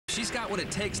she's got what it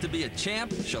takes to be a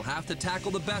champ, she'll have to tackle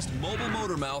the best mobile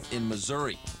motor mouth in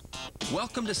Missouri.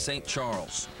 Welcome to St.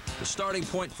 Charles, the starting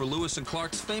point for Lewis and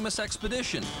Clark's famous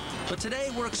expedition. But today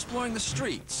we're exploring the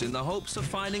streets in the hopes of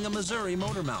finding a Missouri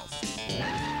motor mouth.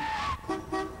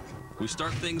 We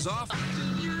start things off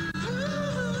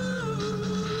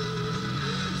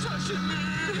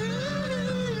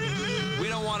we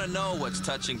don't want to know what's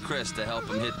touching Chris to help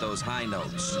him hit those high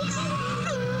notes.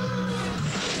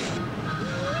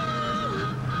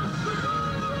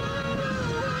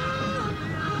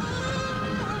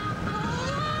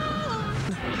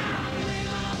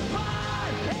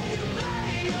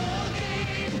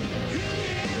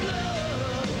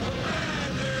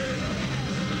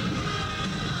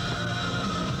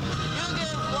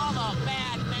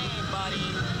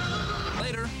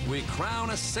 We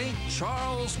crown a St.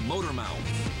 Charles motor mouth.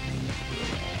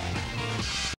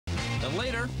 And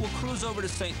later, we'll cruise over to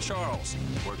St. Charles,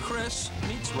 where Chris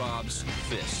meets Rob's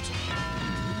fist.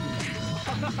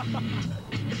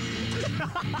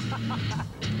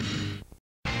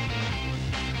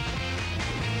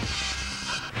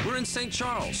 We're in St.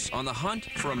 Charles on the hunt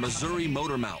for a Missouri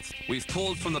motor mouth. We've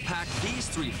pulled from the pack these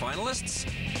three finalists: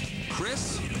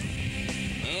 Chris,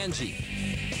 Angie,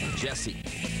 Jesse.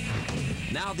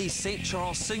 Now these St.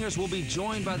 Charles singers will be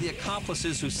joined by the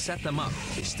accomplices who set them up.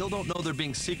 They still don't know they're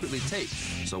being secretly taped,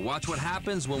 so watch what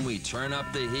happens when we turn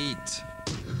up the heat.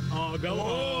 Oh, go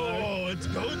on. Oh, it's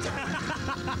go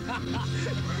time.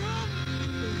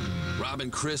 Rob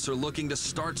and Chris are looking to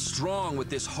start strong with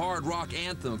this hard rock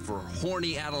anthem for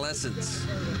horny adolescents.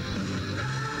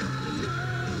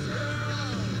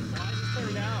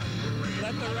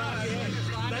 Let the rock in.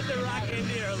 Let the rock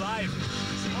into your life.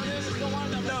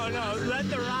 No, let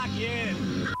the rock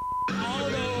in. All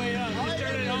the way up. Just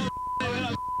turn it all the way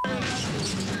up.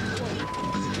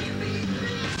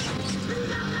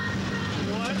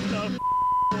 What the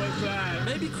was that?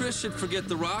 Maybe Chris should forget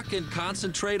the rock and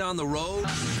concentrate on the road.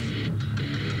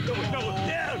 No,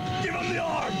 down! Give him the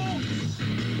arm!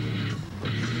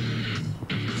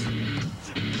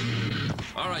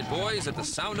 All right, boys, at the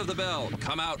sound of the bell,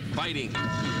 come out fighting.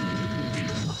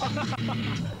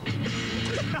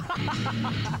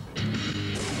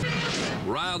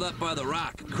 Riled up by the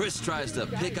rock, Chris tries to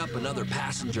pick up another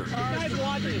passenger. Guys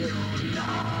watching it.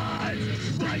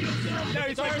 No,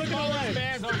 he's like looking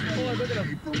away. Look at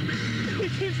him. He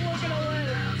keeps looking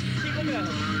away. Keep looking at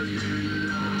him.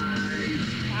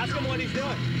 Ask him what he's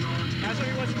doing. Ask him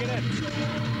if he wants to get in.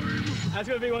 Ask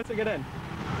him if he wants to get in.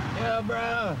 Yeah,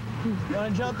 bro. You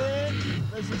want to jump in?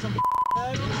 Listen to some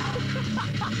I mean,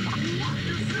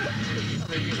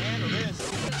 you can handle this.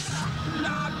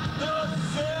 Lock the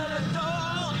cellar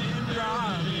door and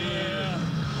drive here.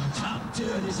 Talk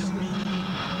dirty to me.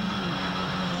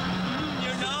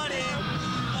 You're naughty.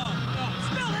 Oh, no.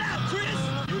 Spell it out, Chris.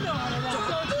 You know how to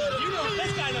rock. You know,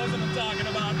 this guy knows what I'm talking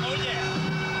about. Oh, yeah.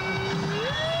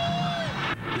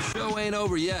 The show ain't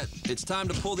over yet. It's time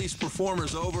to pull these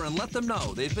performers over and let them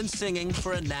know they've been singing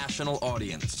for a national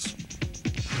audience.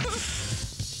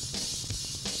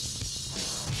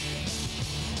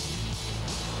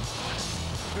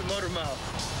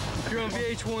 MOTORMOUTH. You're on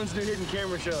VH1's new hidden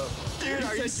camera show. Dude,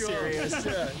 are you serious?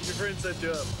 Yeah, your friend set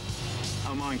you up.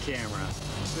 I'm on camera.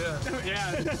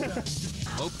 Yeah.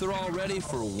 Hope they're all ready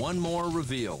for one more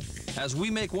reveal, as we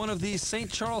make one of these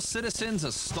St. Charles citizens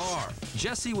a star.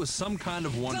 Jessie was some kind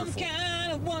of wonderful. Some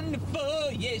kind of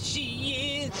wonderful, yes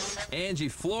she is. Angie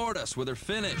floored us with her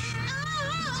finish.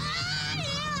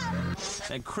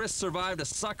 And Chris survived a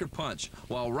sucker punch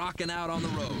while rocking out on the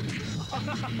road.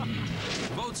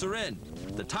 Votes are in.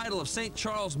 The title of St.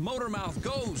 Charles Motor Mouth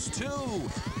goes to